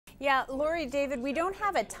Yeah, Lori, David, we don't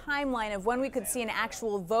have a timeline of when we could see an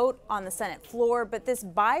actual vote on the Senate floor, but this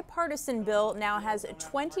bipartisan bill now has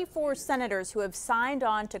 24 senators who have signed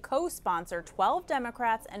on to co-sponsor 12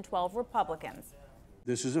 Democrats and 12 Republicans.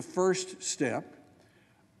 This is a first step.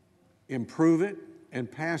 Improve it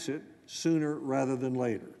and pass it sooner rather than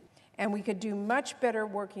later. And we could do much better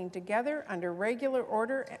working together under regular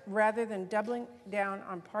order rather than doubling down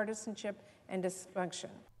on partisanship and dysfunction.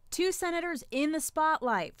 Two senators in the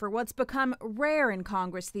spotlight for what's become rare in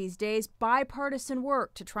Congress these days, bipartisan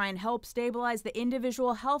work to try and help stabilize the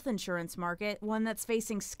individual health insurance market, one that's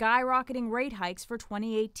facing skyrocketing rate hikes for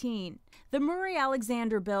 2018. The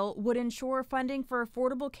Murray-Alexander bill would ensure funding for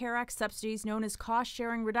Affordable Care Act subsidies known as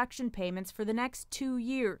cost-sharing reduction payments for the next 2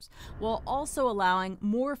 years, while also allowing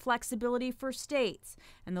more flexibility for states.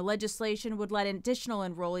 And the legislation would let additional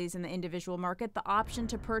enrollees in the individual market the option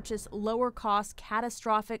to purchase lower-cost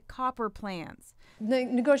catastrophic copper plans. The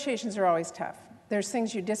negotiations are always tough. There's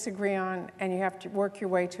things you disagree on, and you have to work your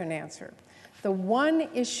way to an answer. The one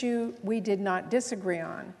issue we did not disagree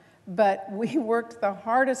on, but we worked the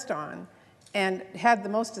hardest on and had the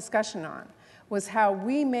most discussion on, was how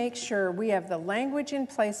we make sure we have the language in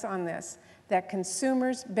place on this that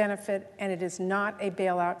consumers benefit and it is not a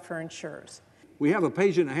bailout for insurers. We have a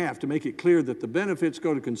page and a half to make it clear that the benefits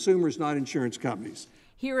go to consumers, not insurance companies.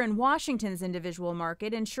 Here in Washington's individual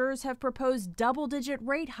market, insurers have proposed double-digit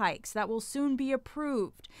rate hikes that will soon be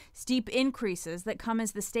approved. Steep increases that come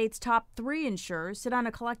as the state's top 3 insurers sit on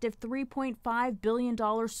a collective $3.5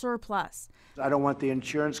 billion surplus. I don't want the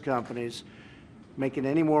insurance companies making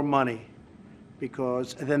any more money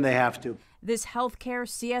because then they have to. This healthcare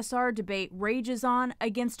CSR debate rages on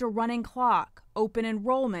against a running clock. Open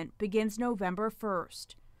enrollment begins November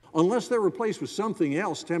 1st. Unless they're replaced with something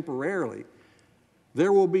else temporarily,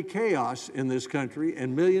 there will be chaos in this country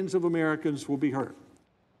and millions of Americans will be hurt.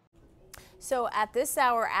 So at this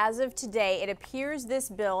hour, as of today, it appears this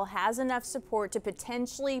bill has enough support to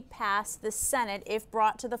potentially pass the Senate if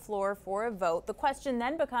brought to the floor for a vote. The question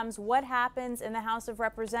then becomes what happens in the House of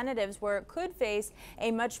Representatives, where it could face a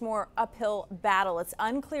much more uphill battle. It's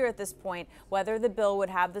unclear at this point whether the bill would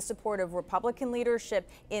have the support of Republican leadership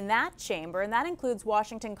in that chamber, and that includes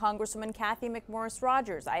Washington Congresswoman Cathy McMorris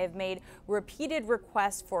Rodgers. I have made repeated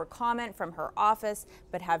requests for comment from her office,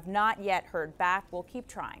 but have not yet heard back. We'll keep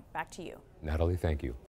trying. Back to you. Natalie, thank you.